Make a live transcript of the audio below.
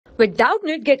With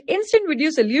Doubtnut, get instant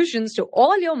video solutions to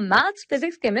all your maths,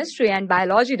 physics, chemistry, and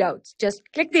biology doubts. Just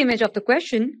click the image of the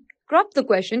question, crop the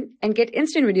question, and get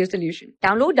instant video solution.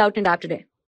 Download Doubtnut app today.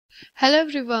 Hello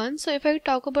everyone. So if I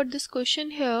talk about this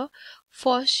question here,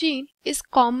 Phosgene is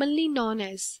commonly known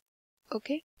as,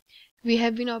 okay, we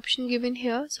have been option given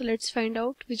here, so let's find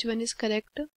out which one is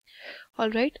correct.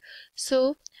 Alright,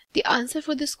 so the answer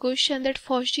for this question, that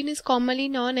Phosgene is commonly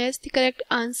known as, the correct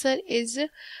answer is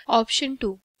option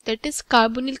 2, that is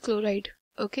carbonyl chloride.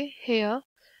 Okay, here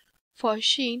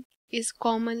Phosgene is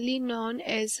commonly known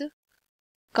as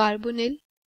carbonyl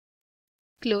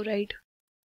chloride.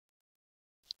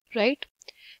 Right,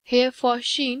 here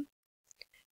Phosgene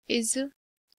is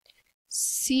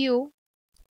COCl2.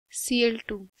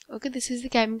 Okay, this is the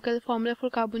chemical formula for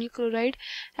carbonyl chloride,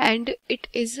 and it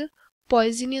is a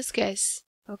poisonous gas.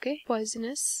 Okay,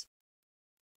 poisonous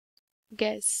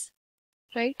gas.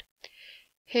 Right,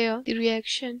 here the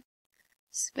reaction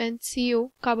when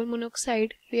CO, carbon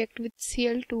monoxide, react with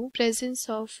Cl2, presence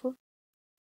of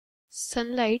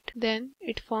sunlight, then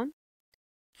it forms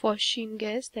Phosgene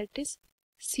gas, that is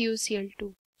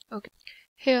COCl2. Okay,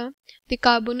 here the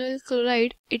carbonyl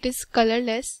chloride, it is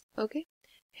colorless. Okay,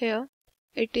 here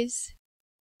it is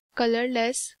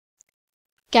colorless,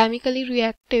 chemically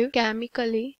reactive,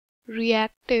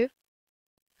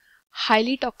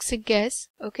 highly toxic gas.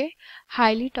 Okay,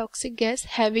 highly toxic gas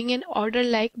having an odor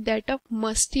like that of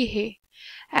musty hay,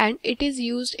 and it is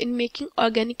used in making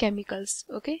organic chemicals.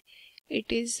 Okay,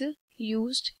 it is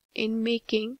used in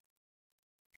making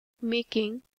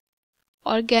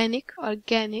organic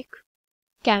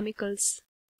chemicals,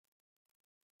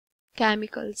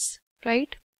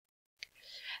 right?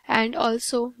 And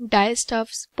also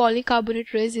dyestuffs,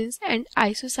 polycarbonate resins, and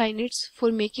isocyanates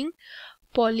for making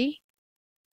polyurethane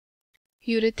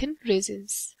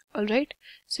resins. Alright,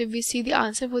 so if we see the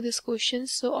answer for this question,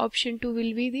 so option 2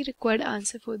 will be the required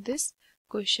answer for this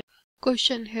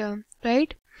question here,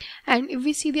 right? And if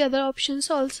we see the other options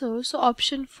also, so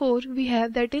option 4 we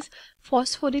have, that is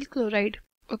phosphoryl chloride.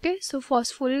 Okay, so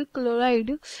phosphoryl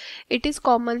chloride, it is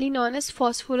commonly known as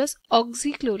phosphorus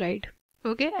oxychloride.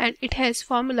 Okay, and it has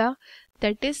formula,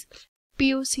 that is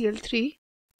POCl3.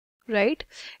 Right,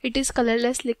 it is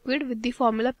colorless liquid with the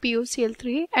formula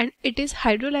POCl3, and it is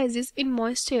hydrolyzes in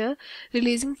moisture,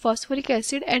 releasing phosphoric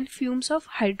acid and fumes of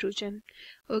hydrogen.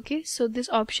 Okay, so this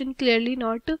option clearly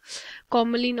not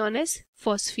commonly known as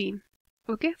phosphine.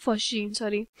 Okay, Phosgene,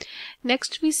 sorry.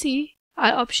 Next we see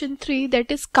our option 3,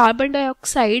 that is carbon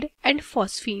dioxide and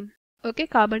phosphine. Okay,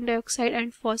 carbon dioxide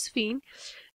and phosphine,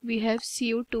 we have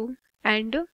CO2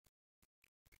 and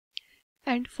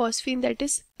phosphine, that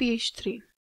is PH3.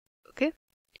 Okay,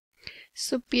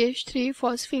 so PH3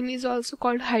 phosphine is also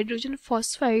called hydrogen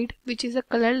phosphide, which is a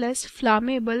colorless,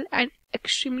 flammable, and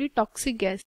extremely toxic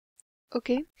gas.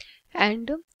 Okay,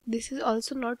 and this is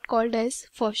also not called as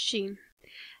Phosgene.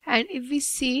 And if we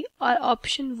see our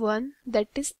option 1, that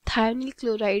is thionyl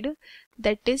chloride,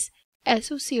 that is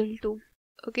SOCl2.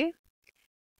 Okay,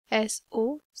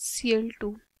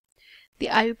 SOCl2. The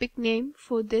IUPAC name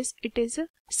for this, it is a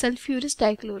sulfurous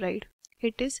dichloride.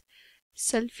 It is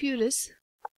sulfurous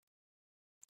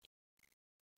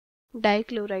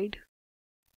dichloride.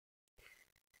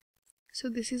 So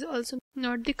this is also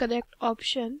not the correct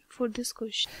option for this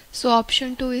question. So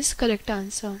option 2 is correct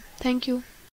answer. Thank you.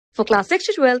 For class 6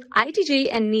 to 12, IIT JEE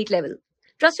and NEET level.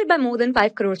 Trusted by more than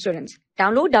 5 crore students.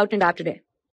 Download Doubtnut app today.